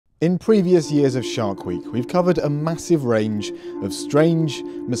In previous years of Shark Week, we've covered a massive range of strange,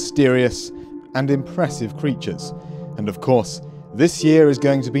 mysterious, and impressive creatures. And of course, this year is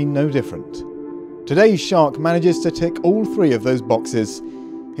going to be no different. Today's shark manages to tick all three of those boxes.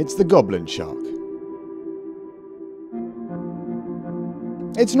 It's the Goblin shark.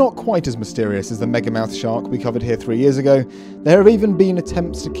 It's not quite as mysterious as the megamouth shark we covered here 3 years ago. There have even been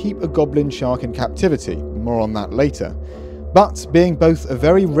attempts to keep a goblin shark in captivity, more on that later. But being both a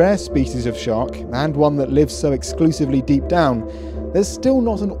very rare species of shark and one that lives so exclusively deep down, there's still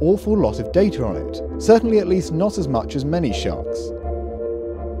not an awful lot of data on it, certainly at least not as much as many sharks.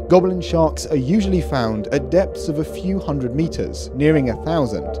 Goblin sharks are usually found at depths of a few hundred meters, nearing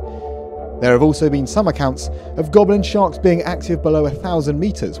 1,000. There have also been some accounts of goblin sharks being active below 1,000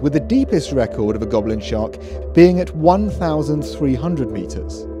 meters, with the deepest record of a goblin shark being at 1,300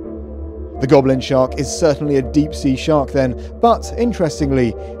 meters. The goblin shark is certainly a deep-sea shark then, but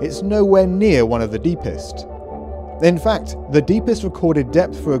interestingly, it's nowhere near one of the deepest. In fact, the deepest recorded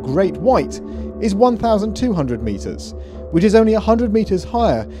depth for a great white is 1,200 meters, which is only 100 meters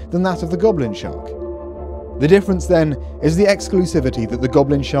higher than that of the goblin shark. The difference then is the exclusivity that the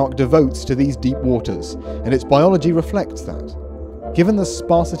goblin shark devotes to these deep waters, and its biology reflects that. Given the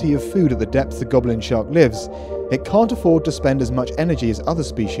sparsity of food at the depths the goblin shark lives, it can't afford to spend as much energy as other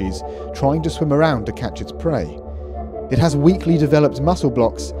species trying to swim around to catch its prey. It has weakly developed muscle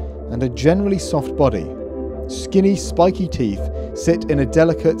blocks and a generally soft body. Skinny, spiky teeth sit in a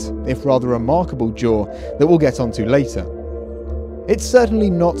delicate, if rather remarkable jaw that we'll get onto later. It's certainly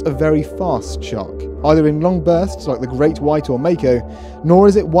not a very fast shark, either in long bursts like the great white or mako, nor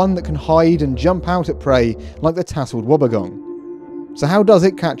is it one that can hide and jump out at prey like the tasseled wobbegong. So how does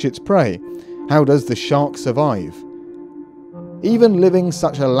it catch its prey? How does the shark survive? Even living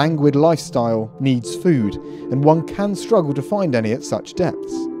such a languid lifestyle needs food, and one can struggle to find any at such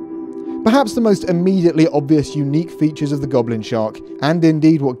depths. Perhaps the most immediately obvious unique features of the goblin shark, and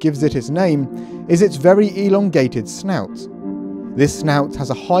indeed what gives it its name, is its very elongated snout. This snout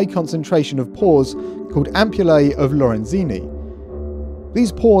has a high concentration of pores called ampullae of Lorenzini.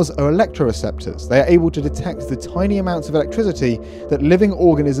 These pores are electroreceptors. They are able to detect the tiny amounts of electricity that living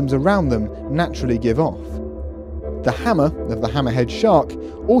organisms around them naturally give off. The hammer of the hammerhead shark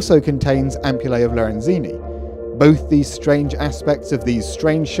also contains ampullae of Lorenzini. Both these strange aspects of these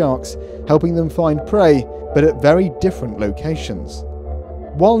strange sharks helping them find prey, but at very different locations.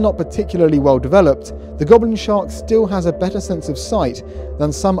 While not particularly well developed, the goblin shark still has a better sense of sight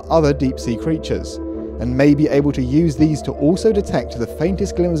than some other deep-sea creatures, and may be able to use these to also detect the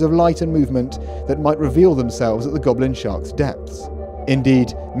faintest glimmers of light and movement that might reveal themselves at the goblin shark's depths.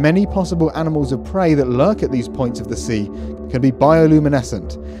 Indeed, many possible animals of prey that lurk at these points of the sea can be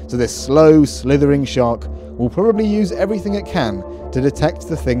bioluminescent, so this slow, slithering shark will probably use everything it can to detect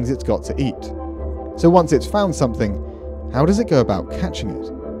the things it's got to eat. So once it's found something, how does it go about catching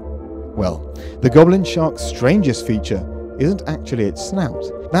it? Well, the goblin shark's strangest feature isn't actually its snout.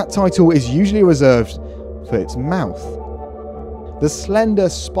 That title is usually reserved for its mouth. The slender,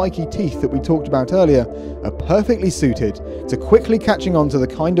 spiky teeth that we talked about earlier are perfectly suited to quickly catching on to the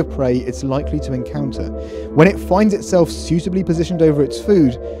kind of prey it's likely to encounter. When it finds itself suitably positioned over its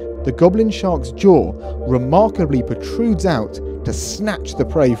food, the goblin shark's jaw remarkably protrudes out to snatch the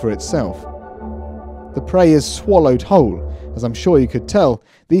prey for itself. The prey is swallowed whole. As I'm sure you could tell,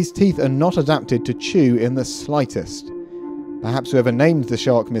 these teeth are not adapted to chew in the slightest. Perhaps whoever named the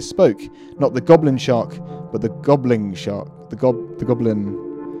shark misspoke. Not the goblin shark, but the gobbling shark. The goblin...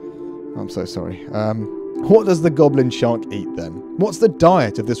 I'm so sorry. What does the goblin shark eat then? What's the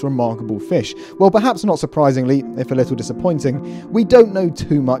diet of this remarkable fish? Well, perhaps not surprisingly, if a little disappointing, we don't know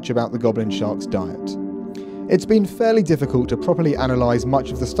too much about the goblin shark's diet. It's been fairly difficult to properly analyse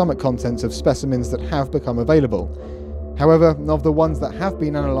much of the stomach contents of specimens that have become available. However, of the ones that have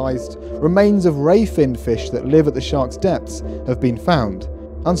been analysed, remains of ray-finned fish that live at the shark's depths have been found.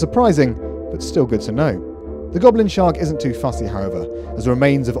 Unsurprising, but still good to know. The goblin shark isn't too fussy, however, as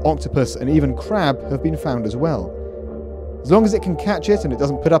remains of octopus and even crab have been found as well. As long as it can catch it and it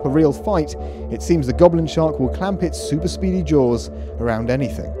doesn't put up a real fight, it seems the goblin shark will clamp its super speedy jaws around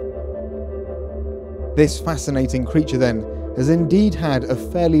anything. This fascinating creature then has indeed had a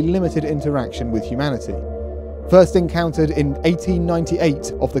fairly limited interaction with humanity. First encountered in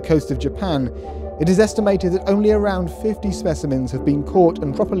 1898 off the coast of Japan, it is estimated that only around 50 specimens have been caught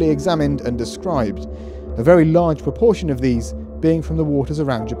and properly examined and described, a very large proportion of these being from the waters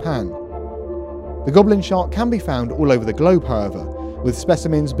around Japan. The goblin shark can be found all over the globe, however, with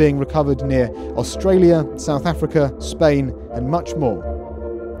specimens being recovered near Australia, South Africa, Spain, and much more.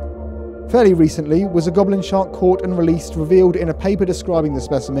 Fairly recently was a goblin shark caught and released, revealed in a paper describing the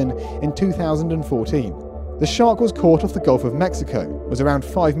specimen in 2014. The shark was caught off the Gulf of Mexico, was around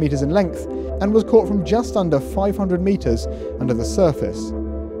 5 meters in length, and was caught from just under 500 meters under the surface.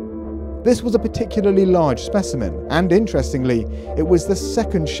 This was a particularly large specimen, and interestingly, it was the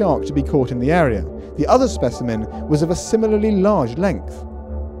second shark to be caught in the area. The other specimen was of a similarly large length.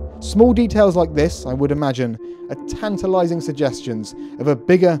 Small details like this, I would imagine, are tantalizing suggestions of a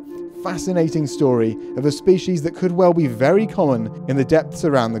bigger, fascinating story of a species that could well be very common in the depths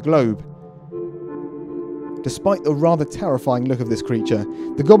around the globe. Despite the rather terrifying look of this creature,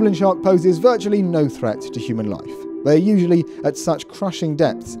 the goblin shark poses virtually no threat to human life. They are usually at such crushing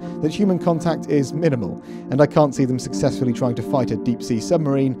depths that human contact is minimal, and I can't see them successfully trying to fight a deep-sea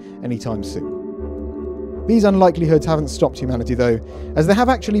submarine anytime soon. These unlikelihoods haven't stopped humanity though, as there have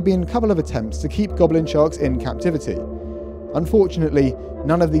actually been a couple of attempts to keep goblin sharks in captivity. Unfortunately,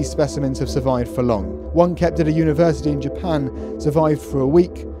 none of these specimens have survived for long. One kept at a university in Japan survived for a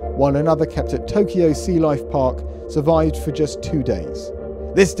week, while another kept at Tokyo Sea Life Park survived for just 2 days.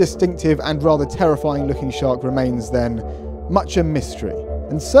 This distinctive and rather terrifying looking shark remains then much a mystery,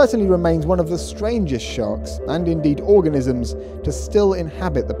 and certainly remains one of the strangest sharks, and indeed organisms, to still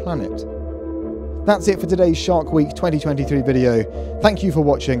inhabit the planet. That's it for today's Shark Week 2023 video. Thank you for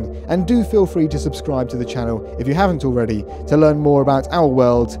watching, and do feel free to subscribe to the channel if you haven't already to learn more about our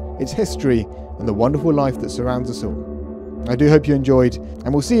world, its history, and the wonderful life that surrounds us all. I do hope you enjoyed,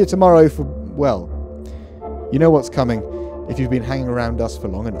 and we'll see you tomorrow for, well, you know what's coming if you've been hanging around us for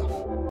long enough.